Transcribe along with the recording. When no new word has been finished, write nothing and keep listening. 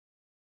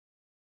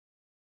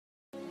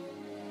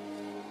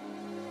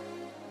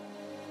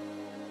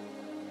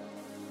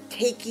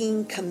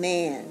Taking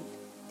command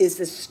is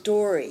the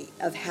story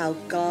of how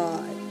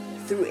God,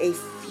 through a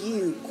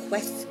few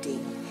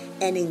questing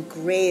and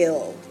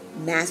engrailed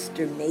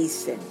master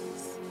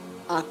masons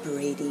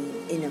operating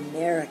in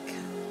America,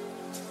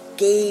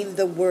 gave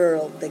the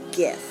world the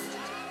gift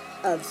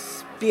of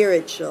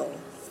spiritual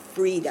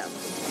freedom.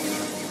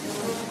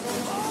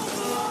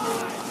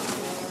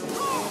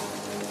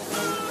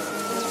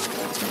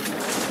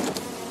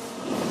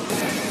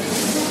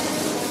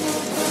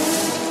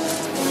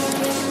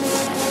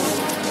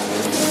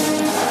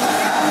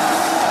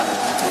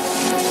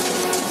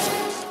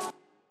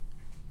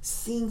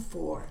 Scene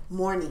 4,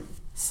 morning,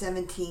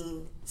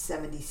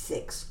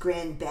 1776,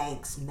 Grand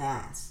Banks,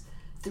 Mass.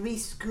 3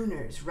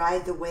 schooners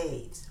ride the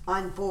waves.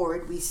 On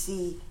board we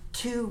see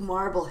 2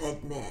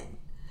 Marblehead men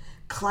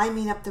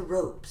climbing up the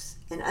ropes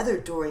and other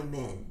dory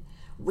men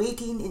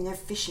waiting in their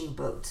fishing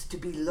boats to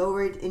be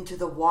lowered into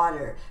the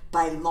water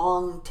by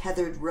long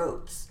tethered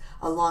ropes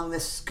along the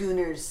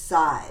schooner's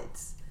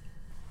sides.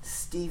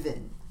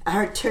 Stephen,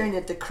 our turn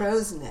at the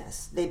crow's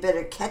nest. They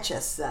better catch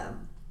us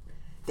some.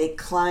 They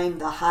climb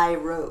the high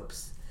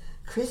ropes.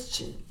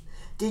 Christian,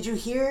 did you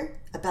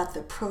hear about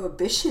the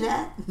Prohibition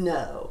Act?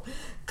 No.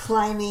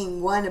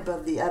 Climbing one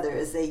above the other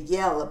as they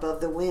yell above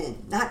the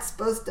wind. Not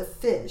supposed to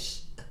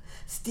fish.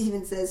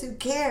 Stephen says, who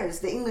cares?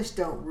 The English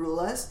don't rule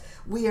us.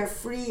 We are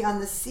free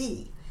on the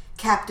sea.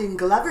 Captain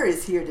Glover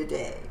is here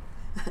today.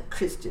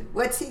 Christian,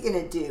 what's he going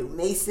to do?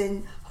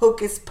 Mason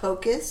hocus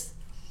pocus?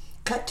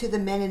 Cut to the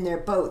men in their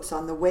boats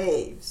on the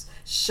waves.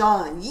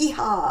 Sean,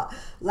 yeehaw!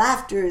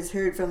 Laughter is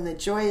heard from the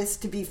joyous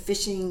to be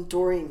fishing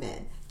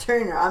dorymen.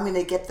 Turner, I'm going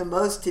to get the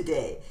most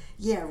today.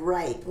 Yeah,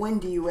 right. When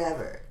do you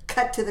ever?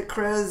 Cut to the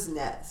crow's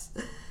nest.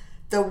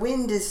 The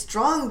wind is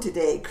strong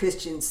today,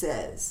 Christian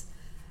says.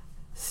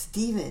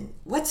 Stephen,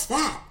 what's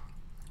that?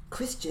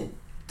 Christian,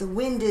 the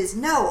wind is,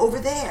 no, over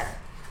there.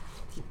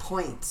 He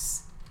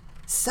points.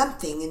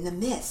 Something in the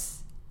mist.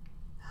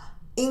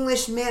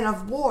 English man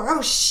of war.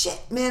 Oh,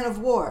 shit, man of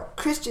war.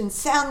 Christian,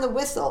 sound the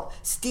whistle.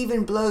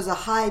 Stephen blows a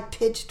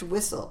high-pitched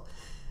whistle.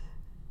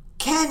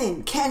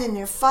 Cannon, cannon,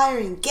 they're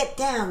firing. Get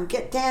down,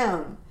 get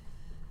down.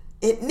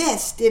 It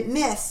missed, it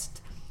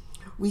missed.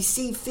 We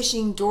see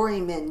fishing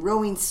dorymen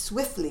rowing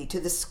swiftly to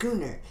the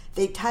schooner.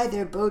 They tie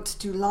their boats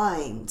to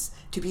lines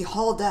to be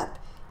hauled up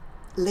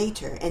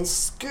later and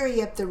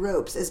scurry up the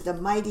ropes as the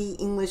mighty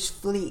English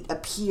fleet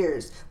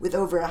appears with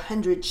over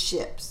 100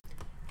 ships.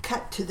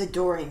 Cut to the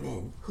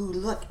dorymen, who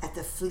look at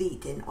the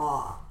fleet in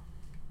awe.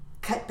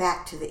 Cut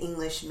back to the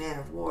English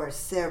man-of-war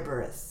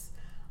Cerberus.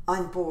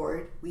 On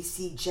board, we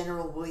see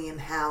General William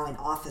Howe and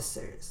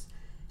officers.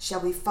 Shall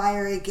we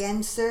fire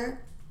again, sir?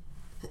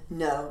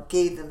 No,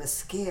 gave them a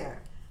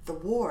scare. The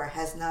war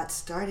has not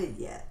started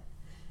yet.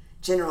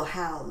 General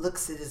Howe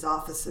looks at his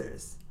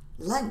officers.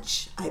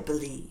 Lunch, I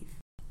believe.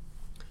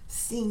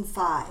 Scene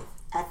 5,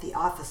 at the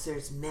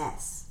officers'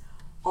 mess.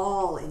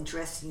 All in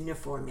dress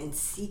uniform and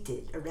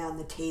seated around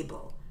the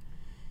table.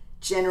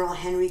 General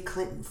Henry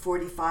Clinton,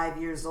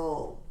 45 years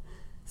old,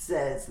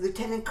 says,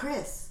 Lieutenant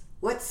Chris,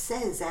 what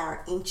says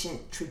our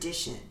ancient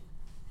tradition?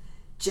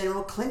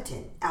 General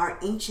Clinton, our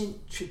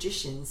ancient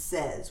tradition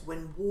says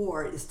when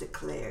war is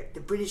declared, the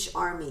British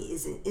Army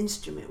is an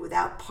instrument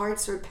without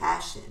parts or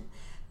passion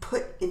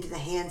put into the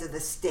hands of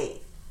the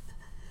state.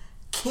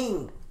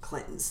 King,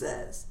 Clinton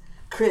says.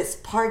 Chris,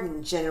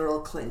 pardon, General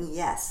Clinton,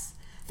 yes.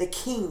 The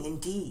king,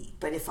 indeed,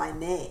 but if I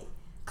may,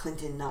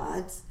 Clinton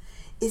nods.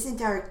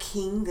 Isn't our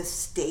king the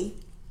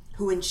state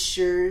who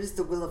ensures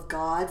the will of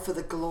God for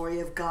the glory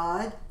of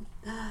God?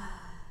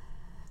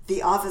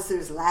 The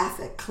officers laugh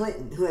at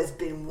Clinton, who has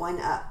been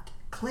one-upped.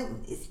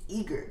 Clinton is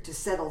eager to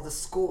settle the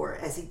score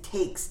as he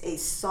takes a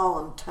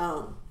solemn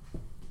tone.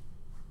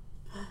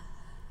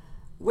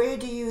 Where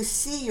do you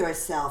see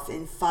yourself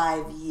in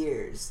 5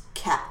 years,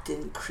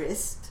 Captain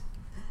Christ?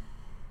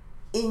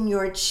 In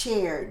your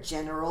chair,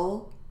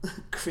 General,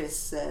 Chris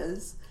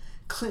says.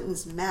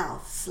 Clinton's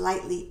mouth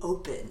slightly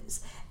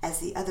opens as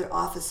the other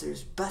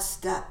officers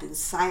bust up in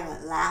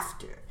silent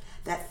laughter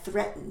that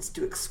threatens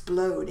to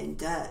explode and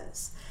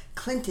does.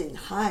 Clinton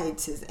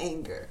hides his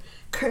anger.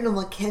 Colonel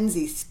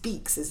Mackenzie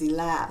speaks as he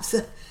laughs.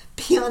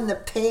 Beyond the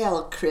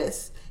pale,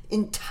 Chris.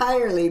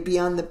 Entirely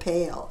beyond the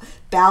pale.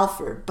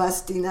 Balfour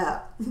busting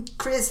up.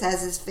 Chris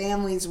has his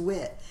family's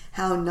wit.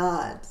 Howe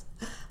nods.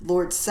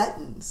 Lord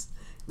Sutton's.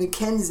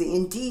 Mackenzie,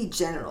 indeed,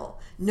 General.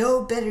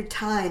 No better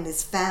time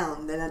is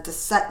found than at the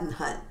Sutton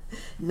hunt.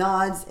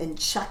 Nods and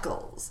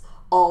chuckles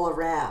all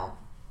around.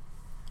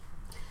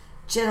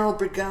 General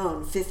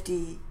Burgoyne,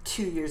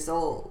 52 years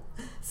old,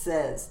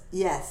 says,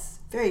 yes,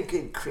 very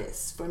good,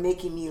 Chris, for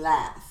making me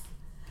laugh.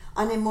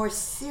 On a more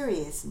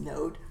serious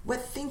note,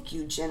 what think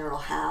you, General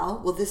Howe?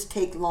 Will this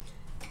take long?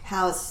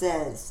 Howe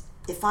says,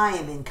 if I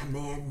am in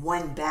command,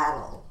 one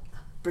battle.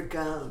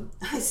 Burgoyne,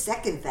 I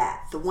second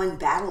that, the one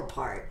battle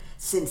part,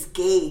 since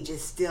Gage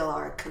is still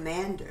our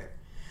commander.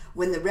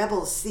 When the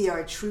rebels see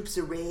our troops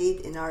arrayed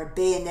in our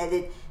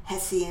bayoneted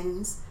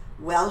Hessians,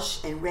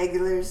 Welsh, and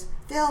regulars,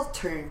 they'll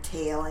turn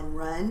tail and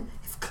run.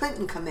 If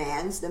Clinton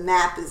commands, the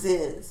map is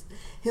his.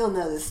 He'll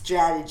know the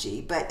strategy,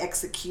 but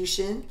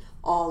execution,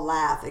 all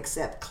laugh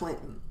except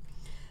Clinton.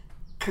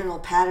 Colonel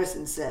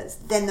Patterson says,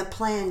 then the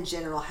plan,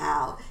 General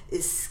Howe,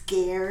 is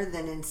scare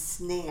then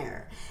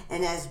ensnare.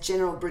 And as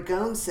General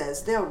Burgoyne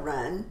says, they'll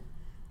run,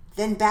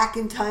 then back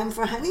in time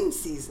for hunting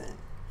season.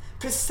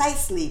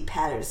 Precisely,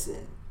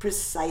 Patterson,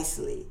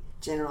 precisely,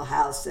 General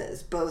Howe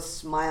says, both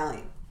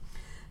smiling.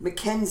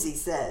 Mackenzie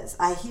says,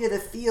 I hear the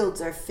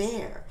fields are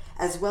fair,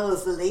 as well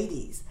as the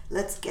ladies.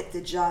 Let's get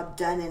the job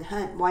done and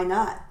hunt. Why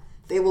not?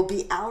 They will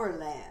be our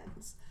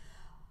lands.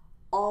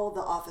 All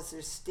the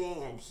officers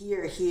stand,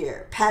 hear,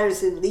 hear.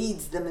 Patterson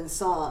leads them in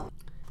song.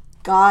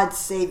 God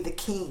save the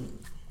king.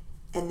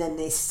 And then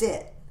they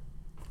sit.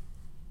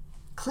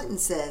 Clinton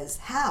says,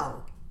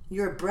 how?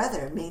 Your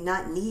brother may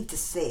not need to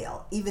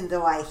sail, even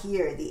though I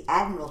hear the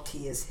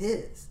admiralty is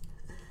his.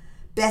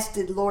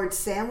 Bested Lord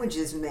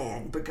Sandwich's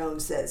man, Burgoyne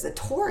says, a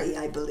Tory,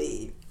 I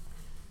believe.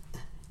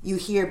 You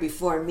hear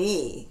before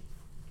me,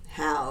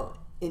 Howe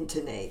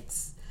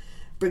intonates.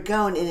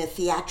 Burgoyne in a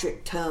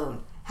theatric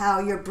tone,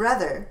 how your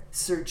brother,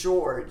 Sir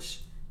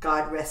George,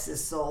 God rest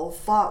his soul,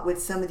 fought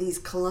with some of these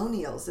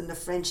colonials in the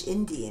French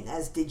Indian,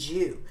 as did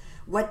you.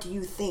 What do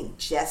you think,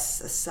 jests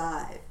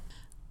aside?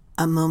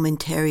 A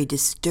momentary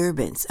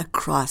disturbance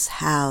across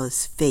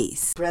Howe's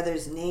face.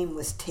 Brother's name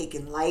was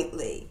taken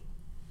lightly.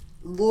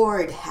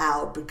 Lord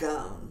Howe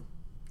Burgoyne.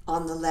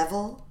 On the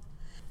level?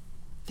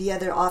 The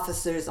other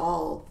officers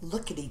all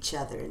look at each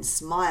other and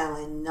smile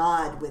and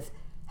nod with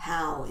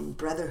Howe in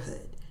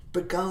brotherhood.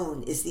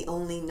 Burgoyne is the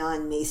only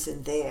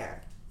non-Mason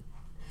there.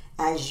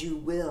 As you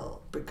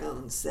will,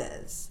 Burgoyne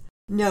says.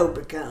 No,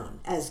 Burgoyne,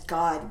 as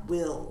God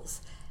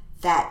wills.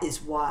 That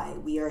is why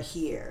we are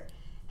here.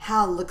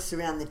 Howe looks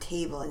around the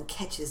table and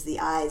catches the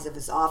eyes of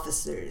his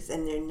officers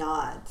and their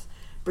nods.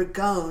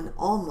 Burgoyne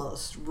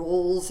almost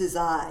rolls his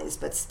eyes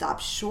but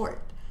stops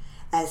short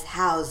as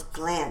Howe's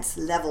glance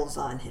levels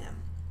on him.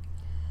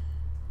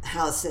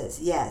 Howe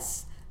says,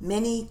 yes,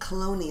 many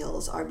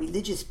colonials are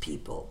religious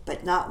people,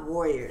 but not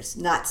warriors,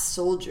 not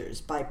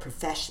soldiers by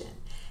profession.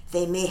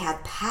 They may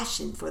have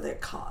passion for their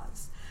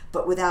cause,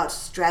 but without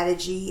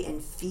strategy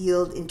and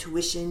field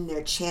intuition,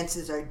 their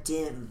chances are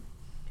dim.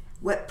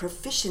 What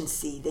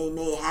proficiency they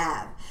may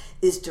have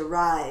is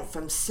derived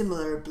from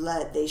similar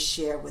blood they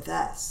share with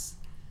us.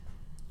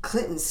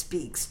 Clinton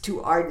speaks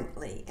too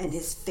ardently, and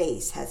his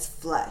face has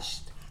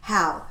flushed.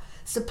 How?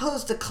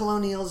 Suppose the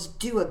colonials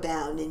do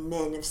abound in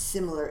men of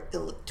similar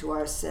ilk to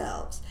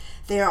ourselves.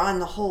 They are on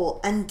the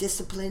whole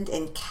undisciplined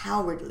and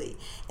cowardly,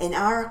 and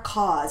our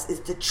cause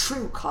is the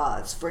true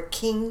cause for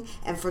king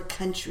and for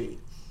country.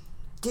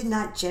 Did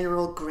not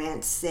General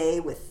Grant say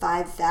with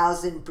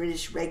 5,000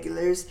 British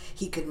regulars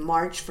he could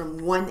march from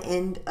one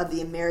end of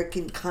the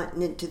American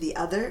continent to the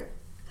other?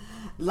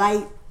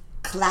 Light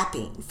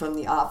clapping from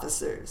the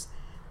officers.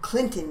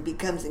 Clinton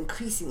becomes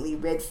increasingly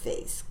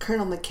red-faced.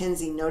 Colonel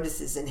Mackenzie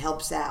notices and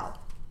helps out.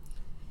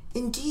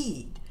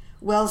 Indeed,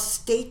 well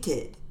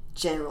stated,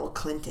 General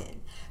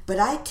Clinton, but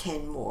I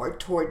tend more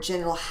toward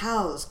General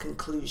Howe's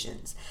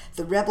conclusions.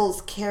 The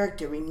rebels'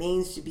 character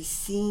remains to be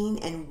seen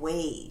and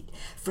weighed.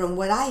 From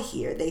what I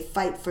hear, they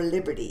fight for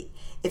liberty.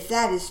 If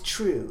that is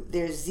true,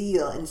 their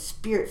zeal and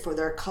spirit for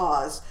their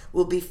cause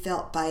will be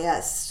felt by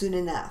us soon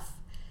enough.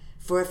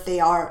 For if they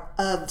are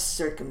of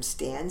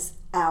circumstance,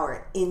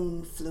 our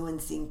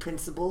influencing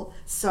principle,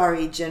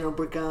 sorry, General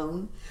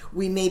Burgoyne,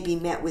 we may be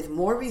met with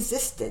more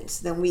resistance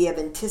than we have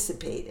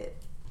anticipated.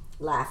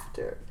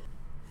 Laughter.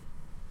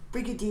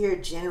 Brigadier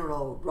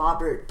General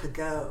Robert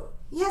Pigot.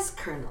 Yes,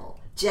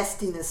 Colonel,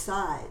 jesting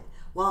aside,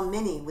 while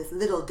many with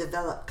little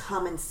developed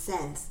common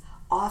sense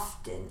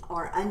often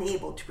are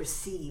unable to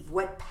perceive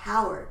what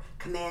power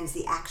commands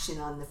the action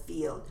on the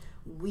field,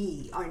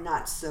 we are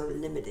not so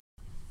limited.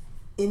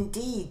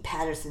 Indeed,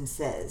 Patterson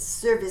says,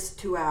 service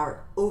to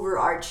our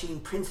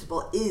overarching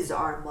principle is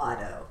our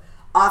motto.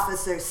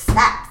 Officer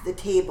slapped the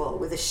table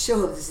with a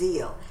show of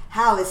zeal.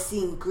 Howe is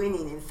seen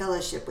grinning in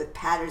fellowship with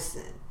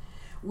Patterson.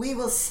 We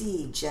will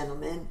see,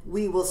 gentlemen,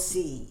 we will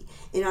see.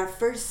 In our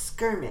first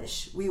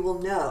skirmish, we will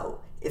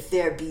know if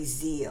there be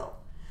zeal.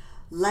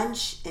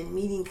 Lunch and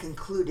meeting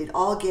concluded,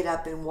 all get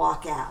up and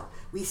walk out.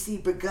 We see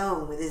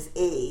Burgoyne with his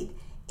aide,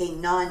 a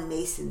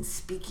non-Mason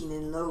speaking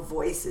in low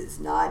voices,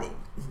 nodding.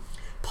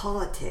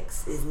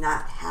 Politics is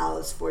not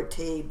Howe's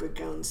forte,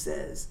 Burgoyne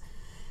says.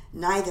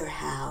 Neither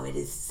Howe, it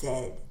is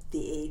said,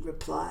 the aide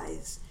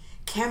replies.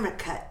 Camera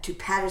cut to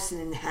Patterson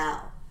and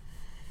Howe.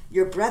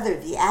 Your brother,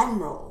 the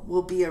Admiral,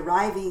 will be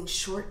arriving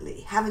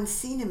shortly. Haven't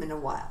seen him in a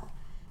while.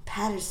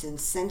 Patterson,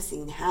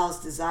 sensing Howe's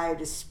desire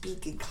to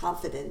speak in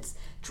confidence,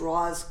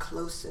 draws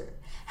closer.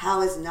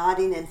 Howe is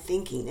nodding and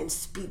thinking and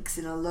speaks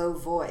in a low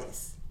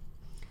voice.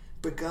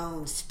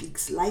 Burgoyne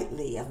speaks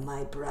lightly of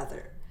my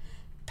brother.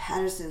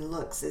 Patterson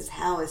looks as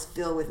Howe is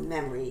filled with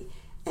memory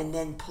and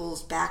then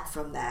pulls back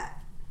from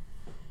that.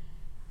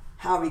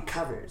 Howe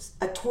recovers.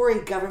 A Tory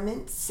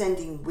government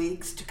sending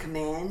Whigs to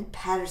command.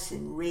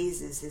 Patterson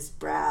raises his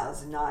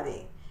brows,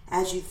 nodding.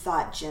 As you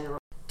thought, General,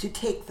 to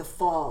take the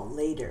fall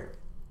later.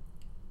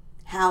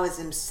 Howe is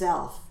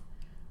himself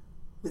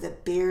with a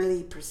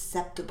barely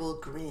perceptible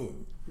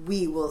grin.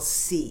 We will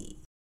see.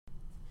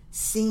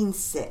 Scene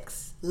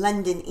 6,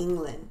 London,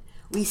 England.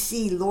 We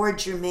see Lord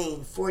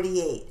Germain,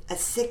 48, a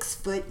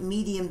 6-foot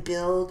medium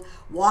build,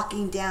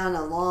 walking down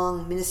a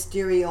long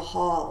ministerial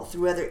hall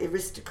through other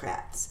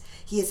aristocrats.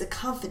 He has a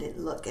confident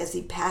look as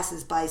he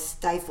passes by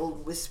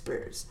stifled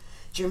whispers.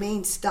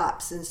 Germain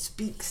stops and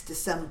speaks to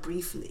some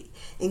briefly,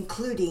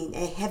 including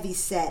a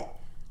heavy-set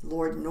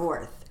Lord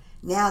North.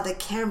 Now the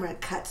camera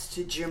cuts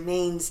to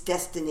Germain's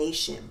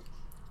destination,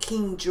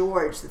 King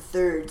George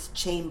III's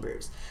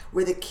chambers,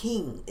 where the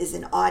king is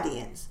in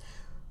audience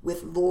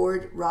with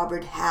Lord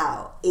Robert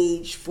Howe,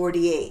 age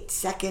 48,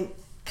 second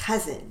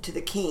cousin to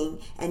the king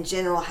and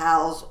General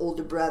Howe's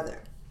older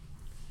brother.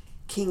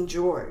 King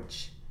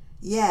George: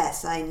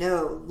 yes, I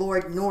know,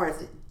 Lord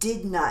North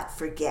did not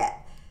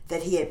forget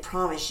that he had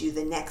promised you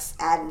the next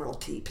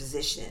admiralty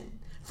position.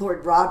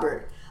 Lord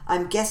Robert: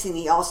 I'm guessing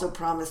he also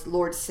promised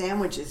Lord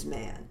Sandwich's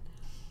man.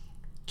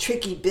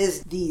 Tricky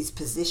biz, these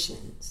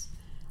positions.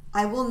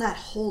 I will not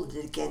hold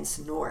it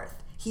against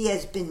North. He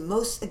has been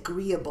most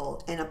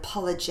agreeable and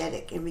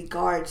apologetic in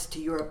regards to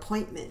your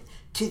appointment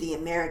to the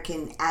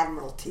American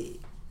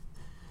Admiralty.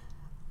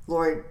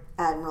 Lord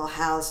Admiral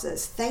Howe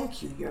says,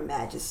 thank you, Your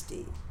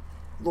Majesty.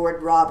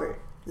 Lord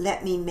Robert: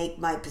 let me make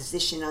my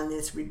position on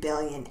this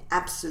rebellion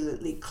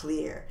absolutely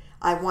clear.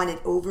 I want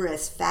it over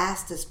as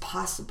fast as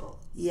possible.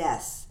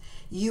 Yes,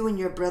 you and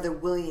your brother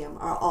William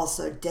are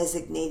also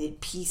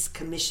designated peace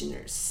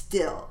commissioners.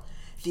 Still,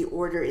 the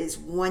order is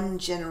one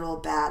general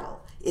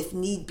battle, if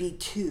need be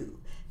two,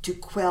 to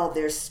quell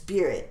their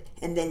spirit,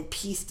 and then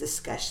peace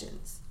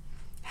discussions.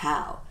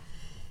 How?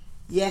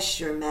 Yes,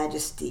 Your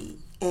Majesty,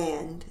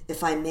 and,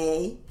 if I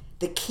may,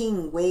 the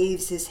king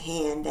waves his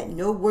hand that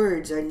no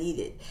words are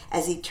needed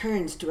as he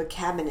turns to a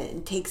cabinet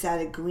and takes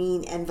out a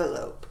green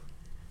envelope.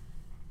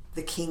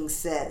 The king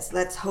says,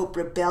 let's hope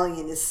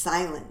rebellion is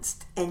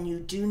silenced, and you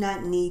do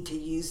not need to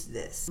use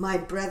this. My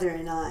brother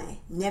and I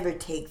never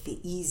take the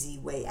easy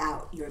way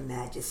out, Your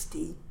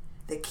Majesty.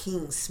 The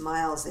king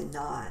smiles and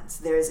nods.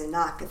 There is a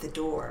knock at the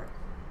door.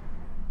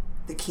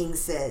 The king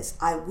says,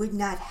 I would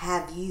not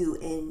have you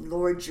and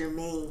Lord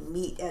Germain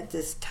meet at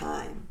this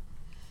time.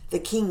 The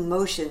king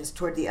motions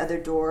toward the other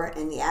door,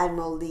 and the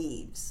admiral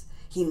leaves.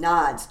 He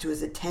nods to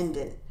his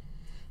attendant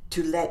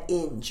to let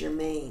in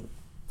Germain.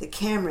 The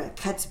camera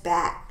cuts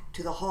back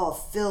to the hall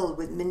filled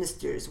with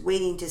ministers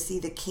waiting to see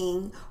the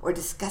king or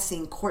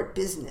discussing court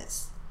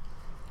business.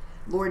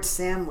 Lord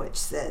Sandwich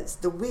says,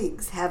 the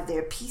Whigs have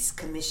their peace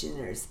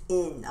commissioners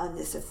in on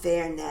this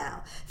affair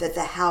now that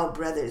the Howe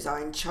brothers are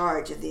in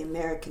charge of the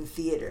American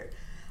theater.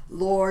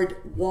 Lord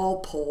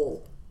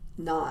Walpole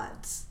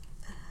nods.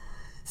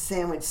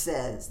 Sandwich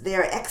says, they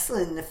are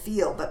excellent in the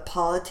field, but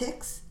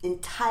politics?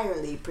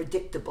 Entirely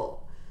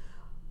predictable.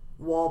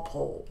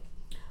 Walpole: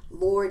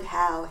 Lord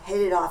Howe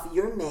headed off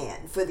your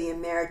man for the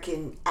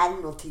American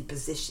Admiralty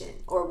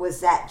position, or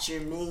was that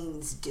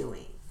Germain's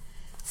doing?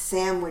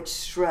 Sandwich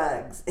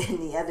shrugs, and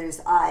the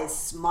other's eyes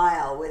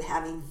smile with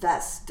having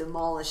thus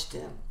demolished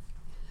him.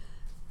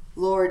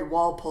 Lord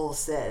Walpole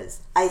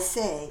says, I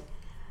say,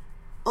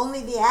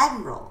 only the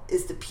admiral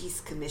is the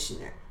peace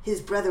commissioner.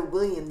 His brother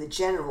William the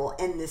general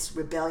end this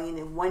rebellion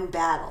in one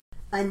battle.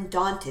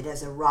 Undaunted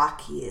as a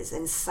rock he is,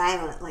 and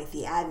silent like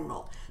the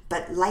admiral,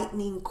 but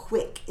lightning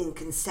quick in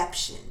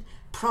conception,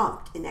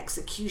 prompt in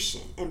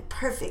execution, and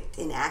perfect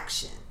in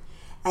action.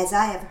 As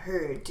I have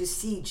heard, to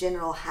see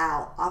General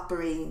Howe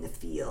operating the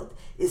field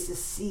is to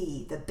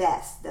see the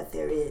best that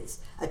there is,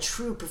 a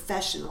true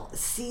professional, a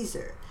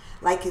Caesar,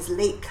 like his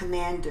late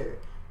commander,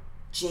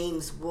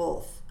 James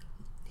Wolfe.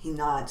 He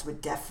nods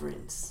with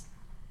deference.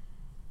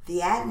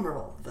 The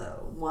admiral,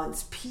 though,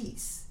 wants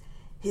peace.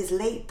 His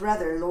late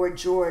brother, Lord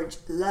George,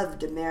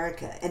 loved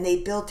America, and they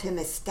built him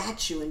a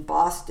statue in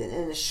Boston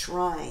and a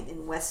shrine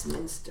in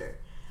Westminster.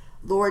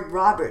 Lord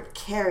Robert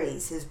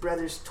carries his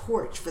brother's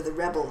torch for the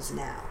rebels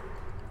now.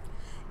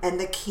 And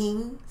the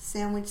king,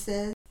 Sandwich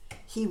says,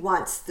 he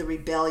wants the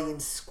rebellion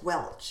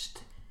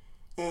squelched.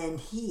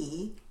 And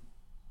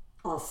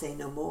I'll say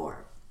no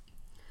more.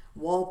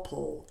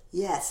 Walpole: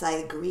 yes, I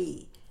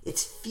agree.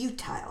 It's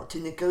futile to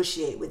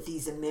negotiate with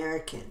these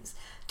Americans.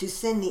 To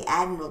send the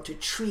admiral to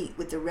treat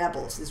with the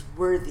rebels is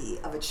worthy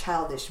of a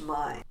childish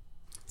mind.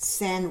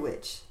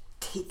 Sandwich,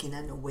 taken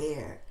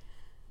unaware,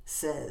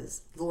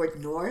 says, Lord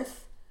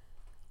North?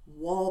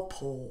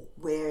 Walpole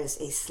wears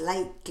a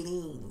slight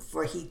gleam,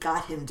 for he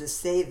got him to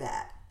say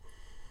that.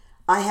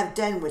 I have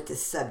done with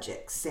this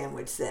subject,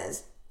 Sandwich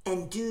says,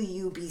 and do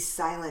you be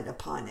silent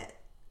upon it.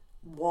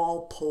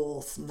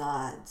 Walpole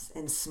nods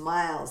and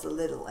smiles a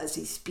little as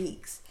he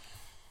speaks.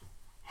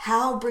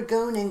 Howe,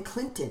 Burgoyne, and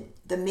Clinton,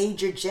 the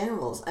major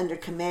generals under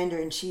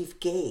Commander-in-Chief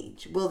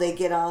Gage, will they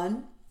get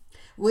on?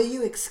 Will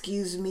you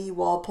excuse me,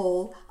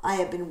 Walpole? I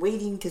have been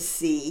waiting to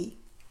see.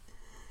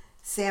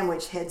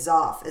 Sandwich heads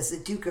off as the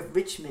Duke of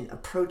Richmond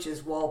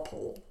approaches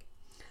Walpole.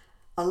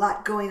 A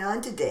lot going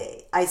on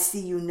today. I see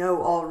you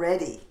know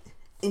already.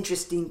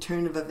 Interesting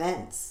turn of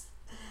events.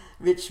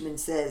 Richmond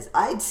says,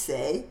 I'd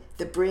say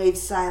the brave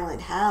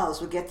silent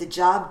Howes will get the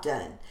job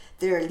done.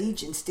 Their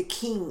allegiance to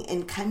king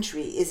and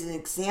country is an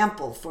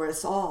example for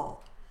us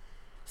all.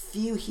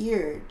 Few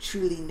here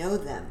truly know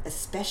them,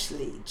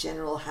 especially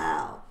General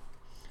Howe.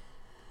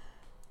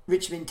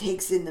 Richmond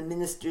takes in the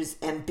minister's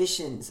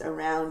ambitions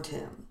around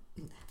him.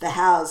 The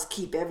Howes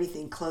keep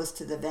everything close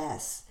to the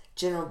vest.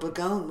 General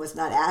Burgoyne was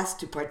not asked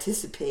to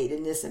participate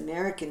in this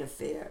American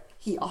affair.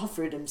 He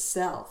offered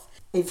himself,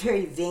 a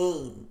very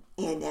vain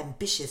and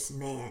ambitious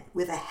man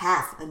with a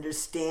half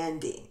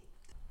understanding.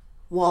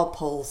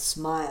 Walpole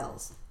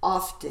smiles,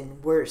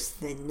 often worse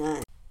than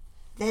none.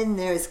 Then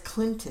there's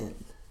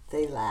Clinton,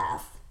 they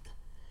laugh.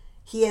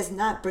 He is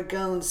not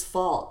Burgoyne's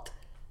fault,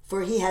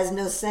 for he has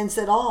no sense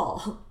at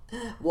all,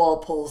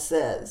 Walpole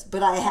says,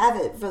 but I have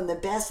it from the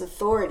best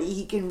authority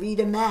he can read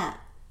a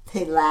map.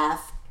 They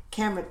laugh.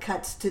 Camera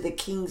cuts to the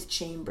king's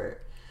chamber,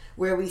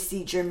 where we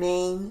see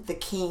Germain, the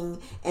king,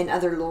 and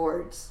other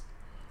lords.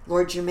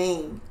 Lord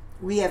Germain,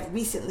 we have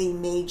recently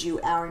made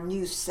you our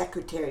new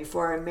secretary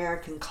for our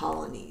American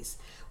colonies.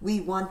 We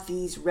want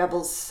these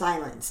rebels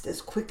silenced as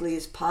quickly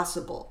as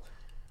possible.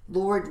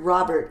 Lord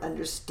Robert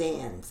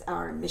understands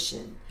our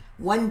mission.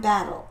 One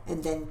battle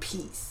and then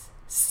peace.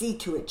 See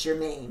to it,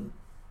 Germain.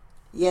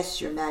 Yes,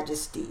 your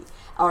majesty,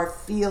 our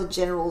field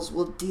generals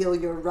will deal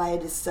your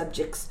riotous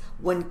subjects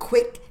one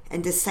quick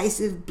and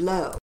decisive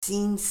blow.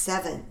 Scene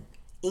 7.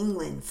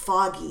 England,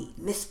 foggy,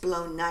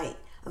 mist-blown night.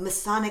 A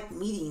Masonic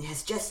meeting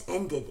has just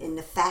ended in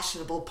the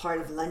fashionable part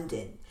of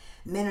London.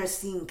 Men are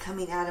seen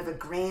coming out of a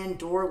grand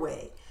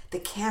doorway. The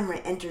camera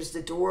enters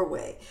the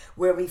doorway,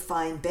 where we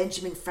find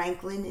Benjamin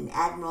Franklin and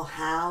Admiral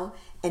Howe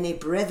and a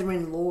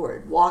brethren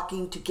lord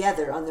walking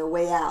together on their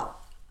way out.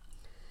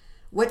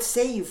 What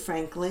say you,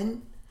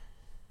 Franklin?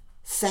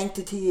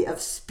 Sanctity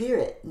of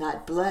spirit,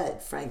 not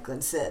blood,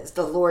 Franklin says.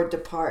 The Lord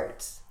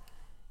departs.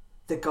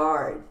 The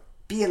guard,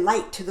 be a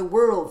light to the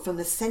world from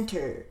the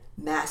center,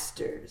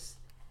 masters.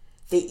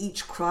 They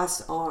each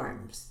cross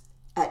arms.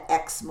 At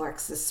X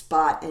marks the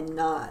spot and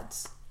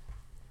nods.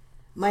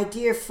 My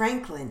dear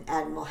Franklin,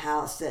 Admiral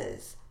Howe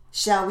says,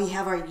 shall we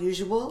have our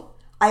usual?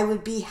 I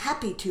would be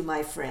happy to,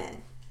 my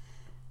friend.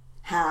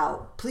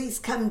 Howe, please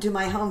come to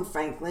my home,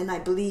 Franklin. I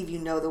believe you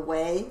know the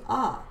way.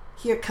 Ah,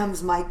 here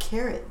comes my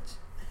carriage.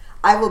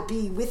 I will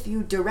be with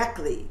you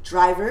directly.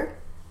 Driver?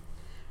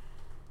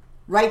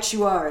 Right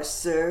you are,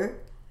 sir.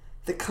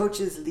 The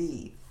coaches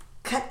leave.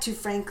 Cut to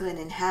Franklin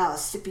and Howe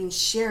sipping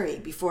sherry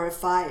before a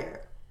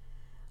fire.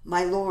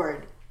 My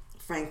lord,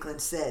 Franklin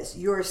says,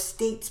 your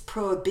state's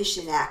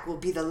Prohibition Act will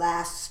be the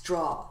last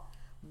straw.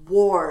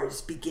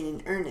 Wars begin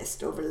in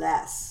earnest over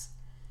less.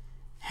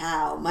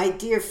 Howe, my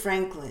dear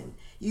Franklin,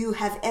 you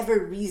have ever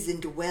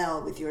reasoned well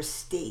with your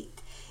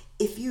state.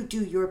 If you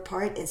do your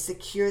part and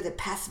secure the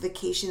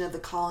pacification of the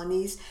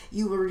colonies,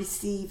 you will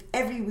receive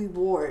every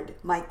reward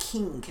my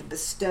king can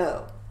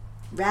bestow.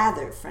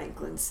 Rather,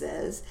 Franklin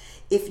says,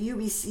 if you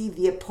receive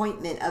the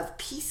appointment of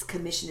Peace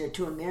Commissioner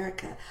to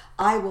America,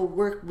 I will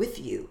work with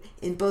you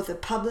in both a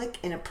public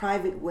and a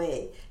private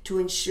way to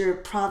ensure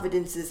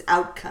Providence's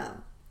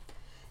outcome.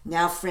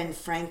 Now, friend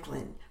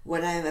Franklin,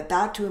 what I am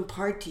about to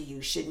impart to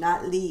you should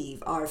not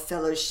leave our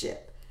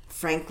fellowship.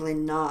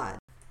 Franklin nods.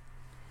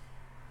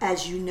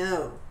 As you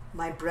know,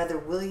 my brother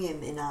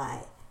William and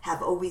I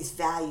have always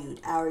valued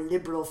our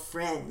liberal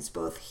friends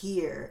both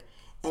here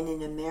and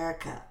in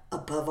America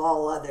above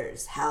all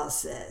others, Howe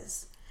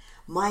says.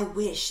 My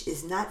wish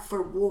is not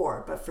for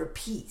war, but for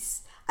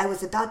peace. I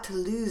was about to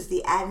lose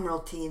the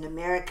admiralty in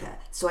America,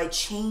 so I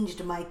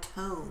changed my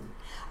tone.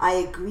 I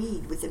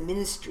agreed with the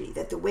ministry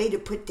that the way to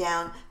put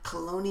down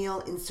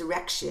colonial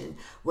insurrection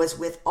was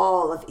with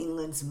all of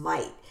England's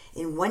might,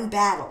 in one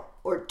battle,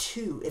 or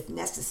two if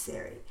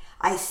necessary.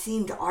 I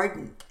seemed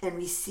ardent and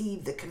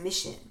received the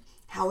commission.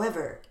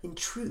 However, in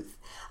truth,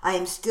 I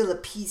am still a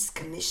peace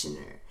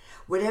commissioner.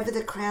 Whatever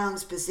the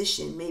Crown's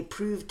position may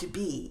prove to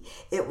be,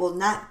 it will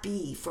not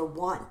be for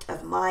want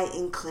of my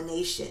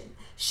inclination,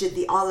 should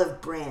the olive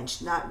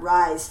branch not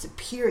rise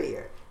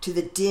superior to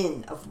the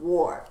din of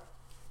war.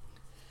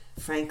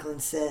 Franklin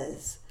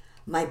says,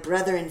 my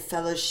brother in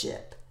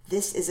fellowship,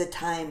 this is a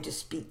time to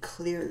speak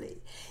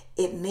clearly.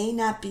 It may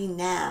not be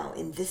now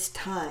in this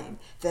time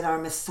that our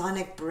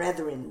Masonic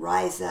brethren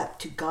rise up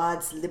to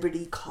God's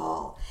liberty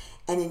call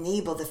and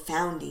enable the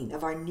founding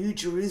of our New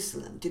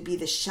Jerusalem to be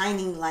the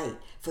shining light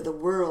for the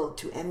world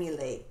to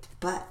emulate.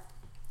 But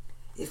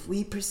if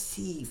we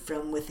perceive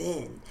from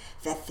within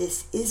that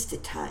this is the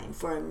time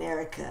for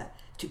America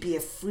to be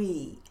a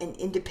free and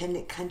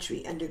independent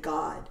country under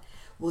God,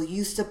 will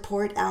you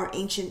support our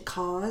ancient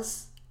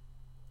cause?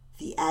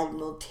 The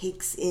admiral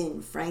takes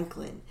in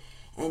Franklin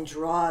and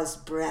draws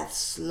breath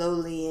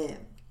slowly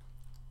in.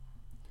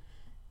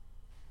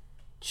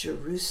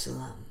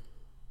 Jerusalem.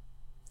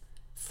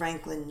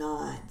 Franklin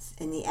nods,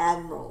 and the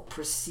admiral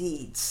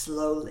proceeds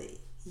slowly.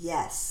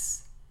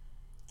 Yes,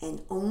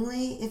 and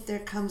only if there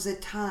comes a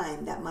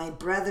time that my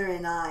brother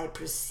and I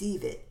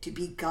perceive it to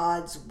be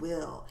God's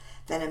will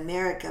that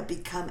America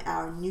become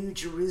our New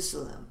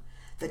Jerusalem,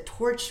 the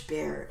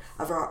torchbearer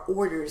of our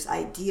order's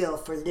ideal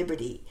for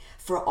liberty,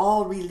 for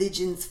all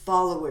religions'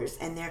 followers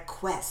and their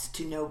quest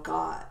to know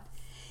God.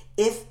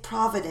 If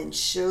Providence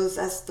shows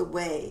us the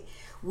way,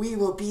 we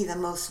will be the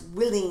most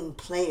willing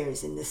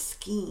players in the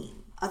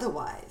scheme.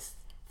 Otherwise,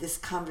 this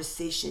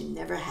conversation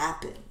never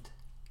happened.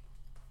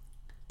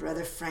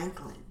 Brother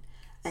Franklin,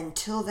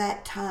 until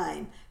that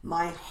time,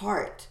 my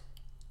heart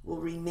will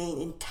remain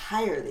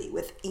entirely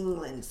with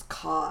England's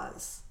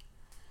cause.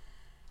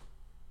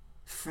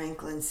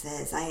 Franklin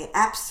says, I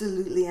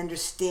absolutely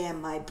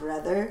understand, my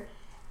brother.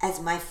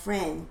 As my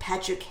friend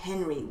Patrick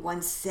Henry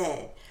once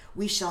said,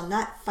 we shall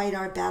not fight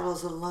our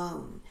battles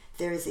alone.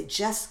 There is a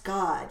just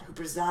God who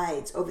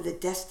presides over the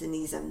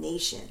destinies of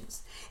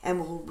nations and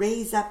will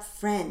raise up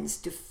friends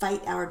to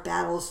fight our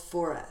battles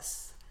for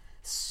us.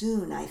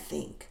 Soon, I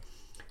think,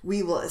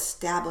 we will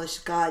establish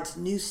God's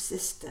new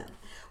system,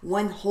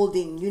 one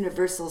holding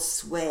universal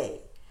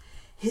sway.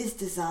 His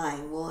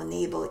design will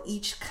enable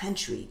each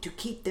country to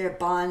keep their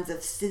bonds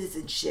of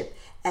citizenship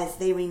as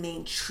they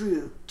remain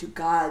true to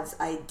God's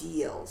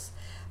ideals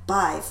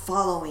by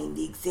following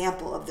the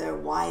example of their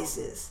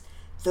wisest,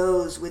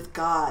 those with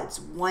God's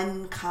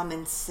one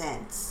common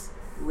sense,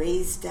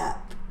 raised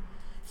up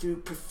through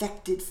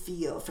perfected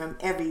feel from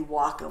every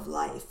walk of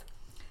life.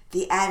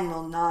 The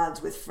Admiral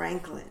nods with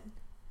Franklin.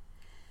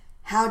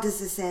 How does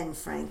this end,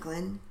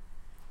 Franklin?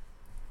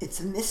 It's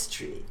a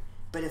mystery,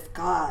 but if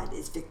God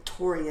is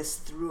victorious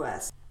through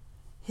us,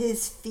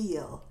 his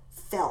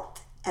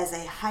felt as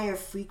a higher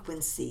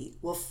frequency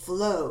will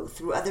flow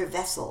through other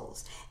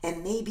vessels,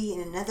 and maybe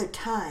in another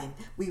time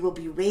we will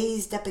be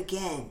raised up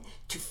again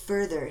to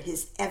further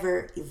his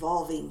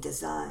ever-evolving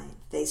design.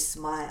 They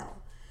smile.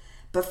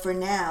 But for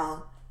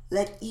now,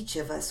 let each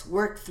of us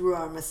work through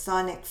our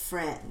Masonic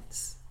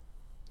friends.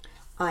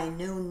 I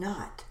know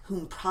not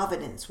whom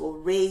Providence will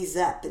raise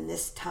up in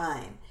this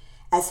time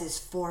as his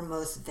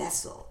foremost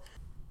vessel,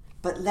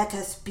 but let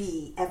us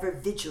be ever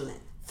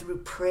vigilant through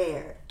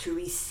prayer to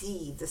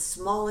receive the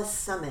smallest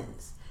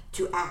summons,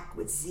 to act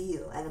with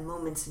zeal at a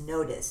moment's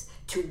notice,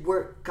 to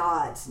work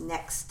God's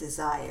next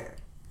desire.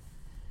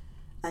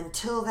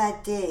 Until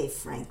that day,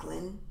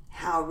 Franklin,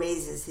 Hal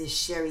raises his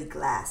sherry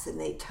glass and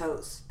they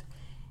toast.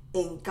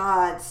 In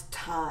God's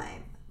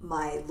time,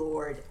 my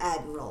Lord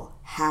Admiral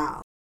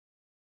Howe.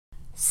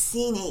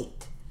 Scene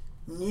 8,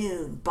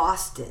 noon,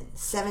 Boston,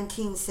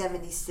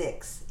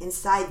 1776,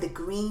 inside the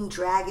Green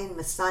Dragon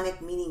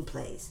Masonic meeting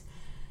place.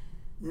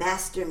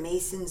 Master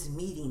Mason's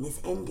meeting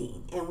is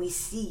ending, and we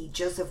see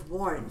Joseph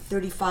Warren,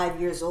 35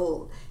 years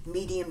old,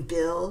 medium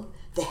build,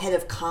 the head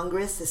of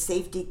Congress, the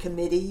safety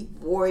committee,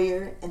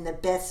 warrior, and the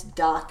best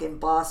doc in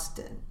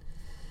Boston.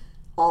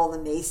 All the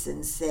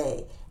Masons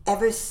say,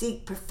 ever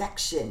seek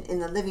perfection in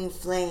the living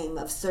flame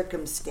of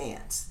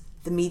circumstance.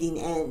 The meeting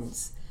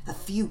ends. A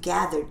few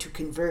gather to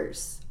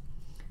converse.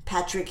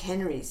 Patrick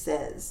Henry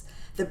says,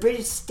 the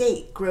British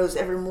state grows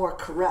ever more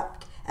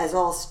corrupt, as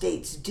all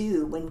states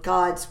do when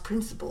God's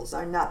principles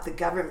are not the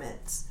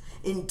government's.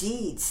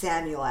 Indeed,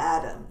 Samuel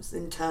Adams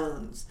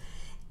intones,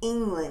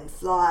 England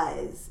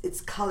flies its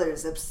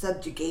colors of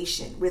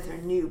subjugation with her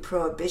new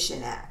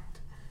Prohibition Act.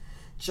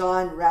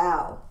 John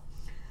Rowe,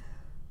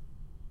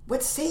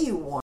 what say you,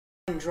 Warren?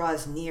 Time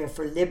draws near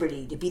for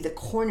liberty to be the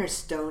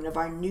cornerstone of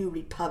our new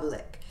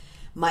republic.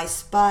 My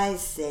spies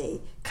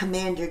say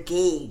Commander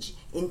Gage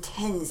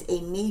intends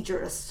a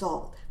major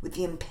assault with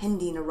the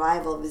impending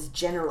arrival of his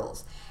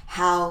generals,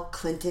 Howe,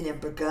 Clinton, and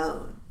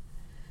Burgoyne.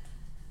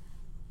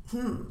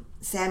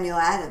 Samuel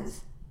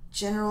Adams,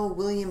 General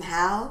William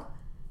Howe,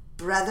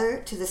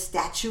 brother to the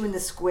statue in the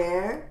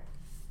square?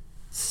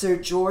 Sir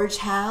George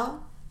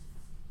Howe?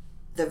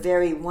 The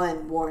very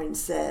one, Warren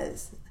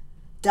says.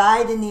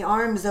 Died in the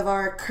arms of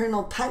our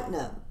Colonel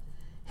Putnam,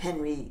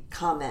 Henry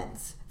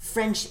comments.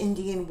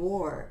 French-Indian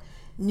War.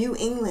 New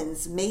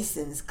England's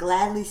Masons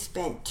gladly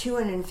spent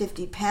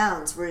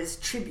 £250 for his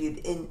tribute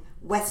in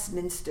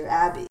Westminster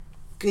Abbey.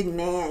 Good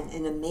man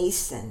and a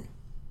Mason.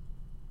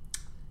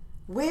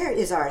 Where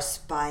is our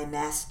spy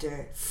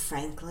master,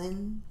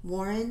 Franklin,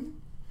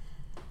 Warren?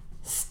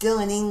 Still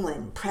in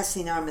England,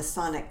 pressing our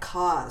Masonic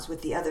cause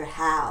with the other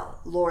Howe,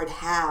 Lord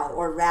Howe,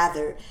 or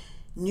rather,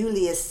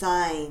 newly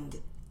assigned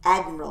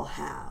Admiral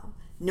Howe.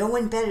 No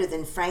one better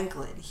than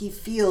Franklin. He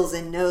feels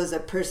and knows a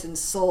person's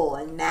soul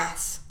and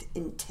masked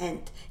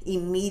intent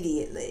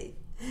immediately.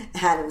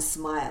 Adams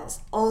smiles.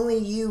 Only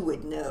you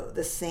would know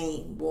the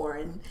same,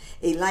 Warren.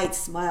 A light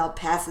smile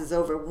passes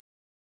over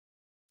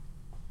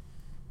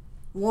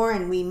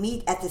Warren. We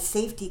meet at the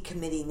safety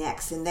committee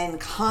next, and then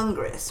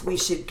Congress. We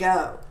should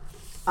go.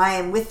 I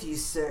am with you,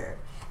 sir.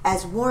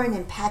 As Warren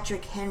and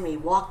Patrick Henry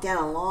walk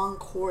down a long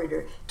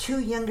corridor, two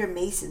younger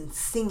Masons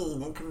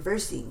singing and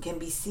conversing can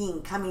be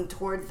seen coming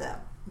toward them.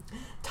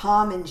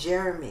 Tom and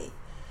Jeremy.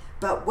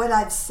 But what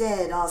I've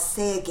said, I'll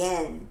say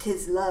again.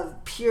 'Tis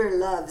love, pure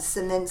love,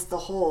 cements the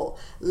whole.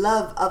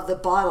 Love of the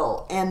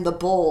bottle and the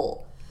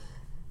bowl.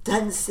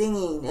 Done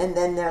singing, and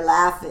then they're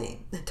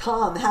laughing.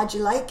 Tom, how'd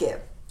you like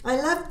it? I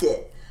loved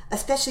it.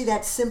 Especially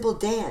that simple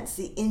dance,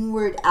 the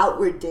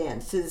inward-outward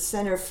dance to the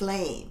center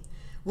flame.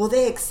 Will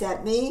they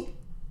accept me?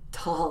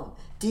 Tom,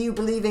 do you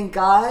believe in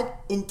God?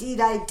 Indeed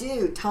I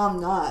do, Tom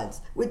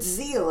nods. With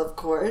zeal, of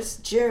course.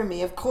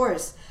 Jeremy, of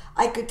course.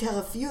 I could tell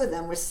a few of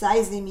them were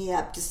sizing me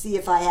up to see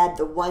if I had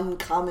the one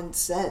common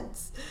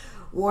sense.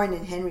 Warren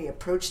and Henry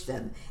approach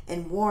them,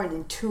 and Warren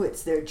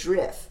intuits their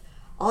drift.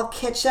 I'll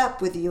catch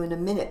up with you in a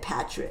minute,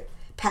 Patrick.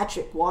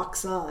 Patrick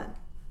walks on.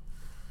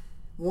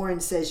 Warren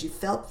says, you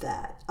felt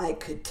that. I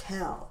could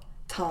tell.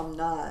 Tom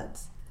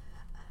nods.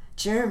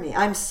 Jeremy,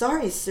 I'm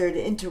sorry, sir,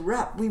 to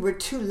interrupt. We were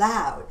too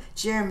loud.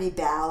 Jeremy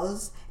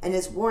bows, and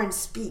as Warren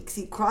speaks,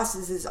 he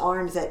crosses his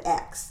arms at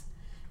X.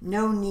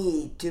 No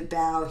need to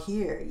bow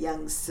here,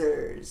 young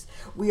sirs.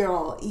 We are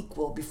all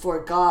equal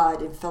before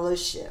God in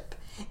fellowship,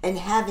 and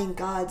having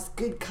God's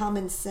good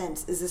common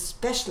sense is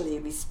especially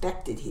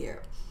respected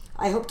here.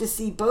 I hope to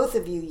see both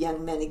of you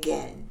young men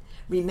again.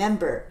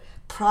 Remember,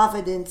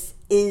 Providence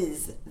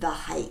is the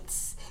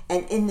heights,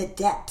 and in the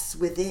depths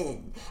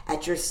within,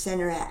 at your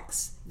center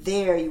X,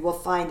 there you will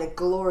find a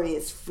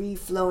glorious,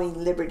 free-flowing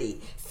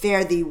liberty.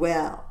 Fare thee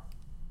well.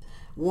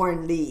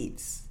 Warren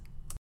leaves.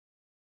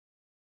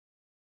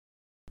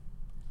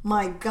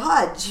 My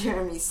God,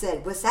 Jeremy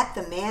said, was that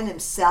the man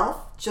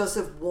himself,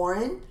 Joseph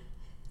Warren?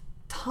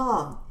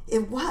 Tom,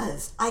 it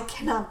was. I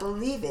cannot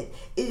believe it.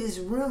 It is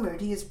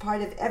rumored he is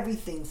part of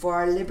everything for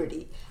our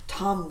liberty.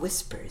 Tom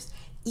whispers,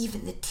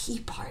 even the tea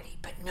party,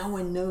 but no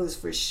one knows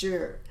for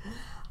sure.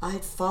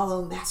 I'd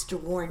follow Master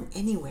Warren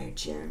anywhere,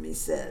 Jeremy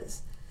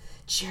says.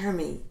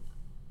 Jeremy,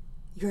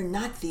 you're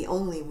not the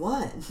only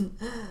one.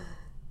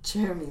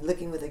 Jeremy,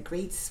 looking with a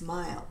great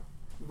smile,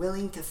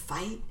 willing to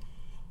fight?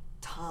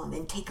 Tom,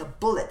 and take a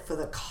bullet for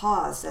the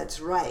cause that's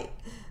right.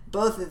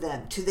 Both of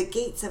them, to the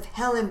gates of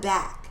hell and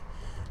back.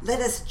 Let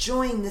us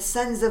join the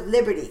Sons of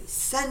Liberty.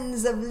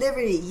 Sons of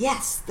Liberty,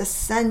 yes, the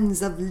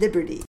Sons of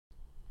Liberty.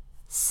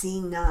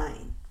 Scene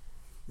 9,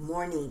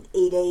 morning,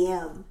 8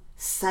 a.m.,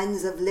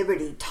 Sons of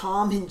Liberty,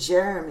 Tom and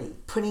Jeremy,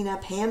 putting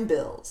up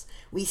handbills.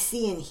 We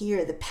see and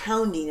hear the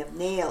pounding of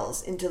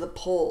nails into the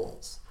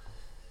poles.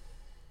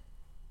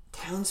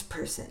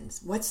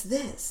 Townspersons, what's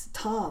this?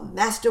 Tom,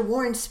 Master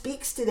Warren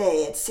speaks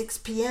today at 6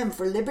 p.m.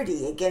 for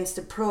liberty against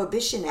the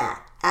Prohibition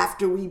Act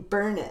after we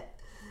burn it.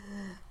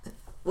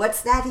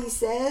 What's that he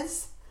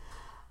says?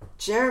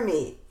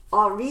 Jeremy,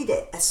 I'll read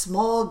it. A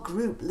small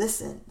group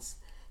listens.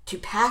 To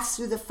pass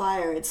through the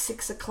fire at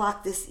 6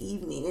 o'clock this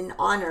evening in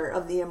honor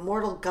of the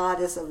immortal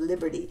goddess of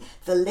liberty,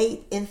 the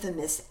late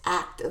infamous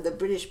act of the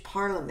British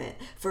Parliament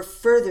for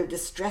further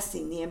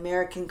distressing the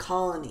American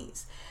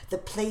colonies. The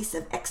place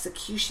of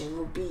execution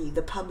will be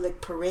the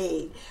public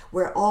parade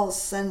where all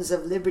Sons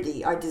of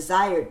Liberty are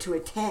desired to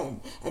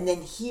attend and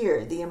then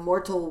hear the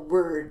immortal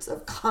words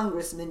of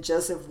Congressman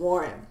Joseph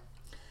Warren.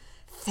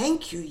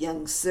 Thank you,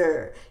 young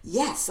sir.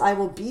 Yes, I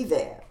will be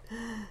there.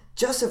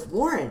 Joseph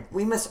Warren,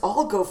 we must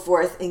all go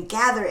forth and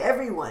gather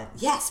everyone.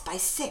 Yes, by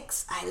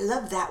 6. I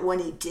love that one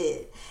he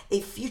did.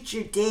 A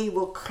future day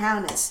will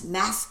crown us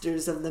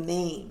masters of the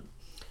main.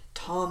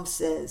 Tom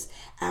says,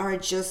 our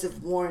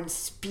Joseph Warren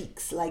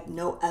speaks like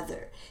no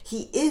other.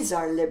 He is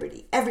our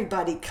liberty.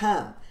 Everybody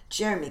come.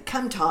 Jeremy,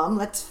 come, Tom,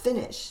 let's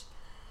finish.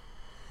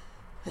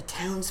 A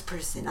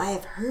townsperson, I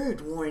have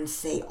heard Warren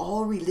say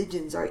all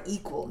religions are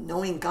equal.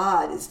 Knowing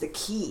God is the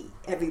key.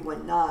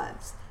 Everyone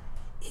nods.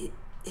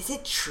 Is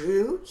it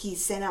true he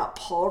sent out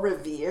Paul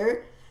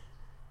Revere?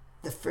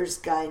 The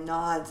first guy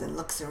nods and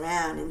looks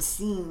around, and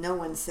seeing no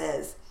one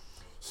says,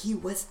 He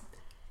was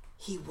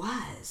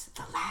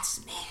the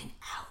last man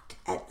out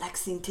at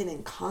Lexington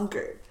and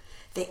Concord.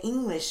 The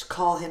English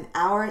call him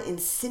our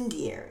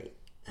incendiary.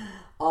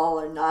 All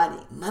are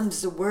nodding.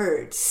 Mum's the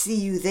word. See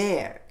you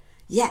there.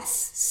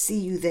 Yes, see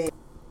you there.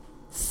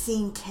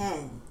 Scene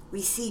 10.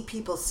 We see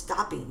people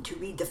stopping to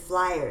read the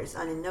flyers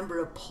on a number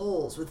of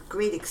poles with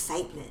great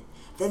excitement.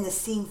 Then the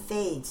scene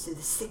fades to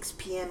the 6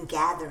 p.m.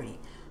 gathering.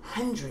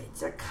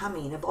 Hundreds are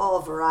coming of all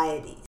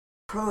varieties. The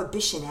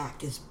Prohibition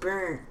Act is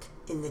burnt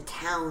in the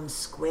town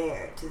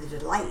square to the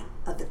delight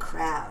of the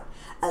crowd.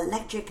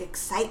 Electric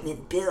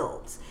excitement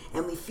builds,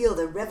 and we feel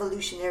the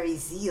revolutionary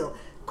zeal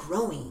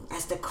growing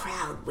as the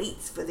crowd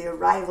waits for the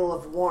arrival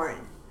of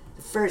Warren,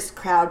 the first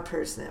crowd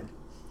person.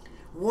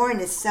 Warren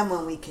is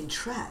someone we can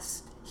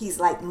trust. He's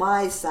like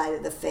my side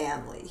of the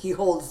family. He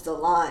holds the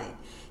line.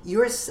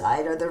 Your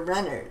side are the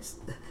runners.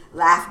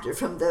 Laughter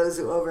from those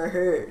who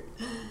overheard.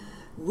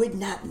 Would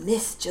not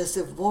miss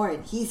Joseph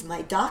Warren. He's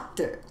my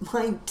doctor.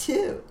 Mine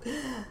too.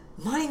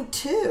 Mine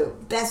too.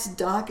 Best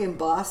doc in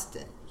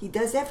Boston. He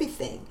does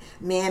everything.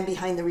 Man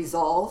behind the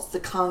resolves,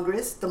 the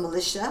Congress, the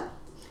militia.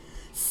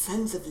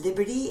 Sons of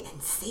Liberty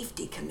and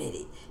Safety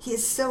Committee. He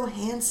is so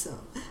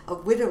handsome. A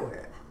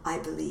widower, I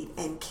believe,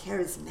 and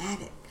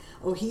charismatic.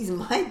 Oh, he's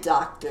my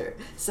doctor.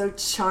 So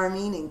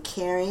charming and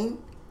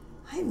caring.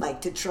 I'd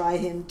like to try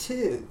him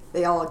too.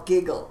 They all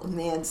giggle. A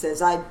man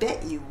says, I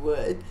bet you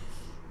would.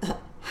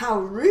 How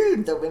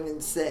rude, the women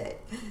say.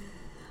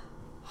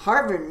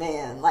 Harvard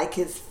man, like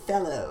his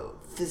fellow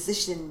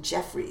physician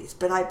Jeffries,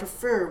 but I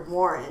prefer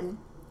Warren.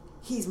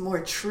 He's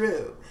more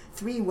true.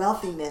 3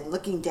 wealthy men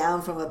looking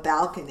down from a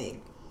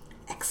balcony.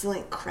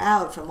 excellent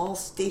crowd from all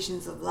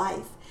stations of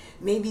life.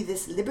 Maybe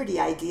this liberty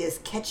idea is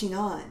catching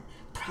on.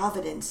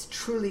 Providence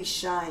truly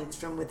shines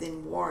from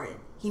within Warren.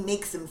 He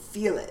makes him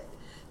feel it.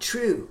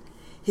 True,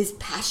 his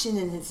passion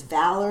and his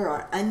valor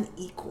are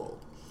unequal.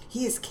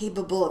 He is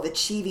capable of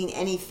achieving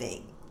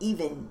anything,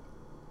 even,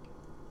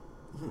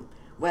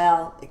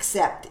 well,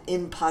 except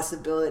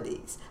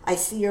impossibilities. I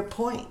see your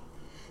point.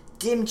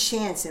 Dim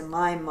chance in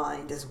my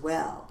mind as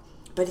well.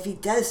 But if he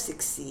does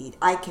succeed,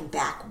 I can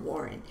back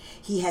Warren.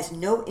 He has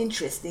no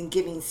interest in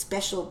giving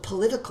special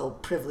political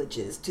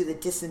privileges to the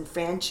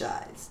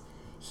disenfranchised.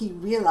 He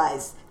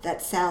realized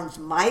that sounds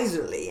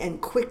miserly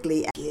and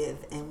quickly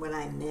give and what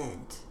I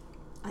meant.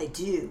 I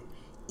do.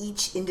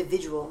 Each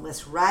individual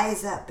must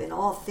rise up in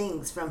all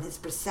things from his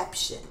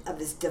perception of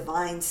his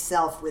divine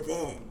self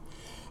within.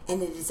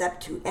 And it is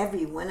up to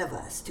every one of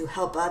us to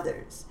help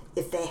others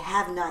if they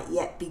have not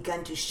yet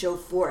begun to show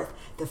forth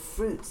the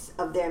fruits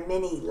of their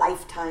many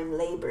lifetime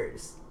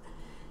labors.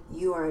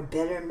 You are a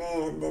better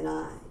man than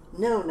I.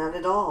 No, not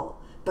at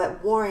all.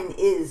 But Warren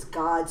is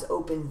God's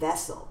open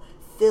vessel,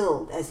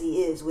 filled as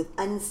he is with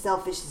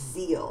unselfish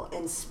zeal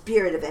and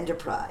spirit of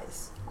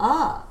enterprise.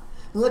 Ah,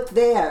 look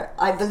there.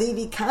 I believe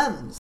he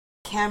comes.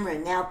 The camera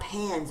now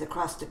pans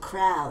across the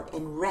crowd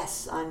and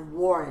rests on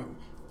Warren,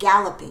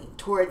 galloping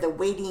toward the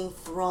waiting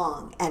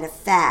throng at a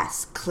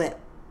fast clip.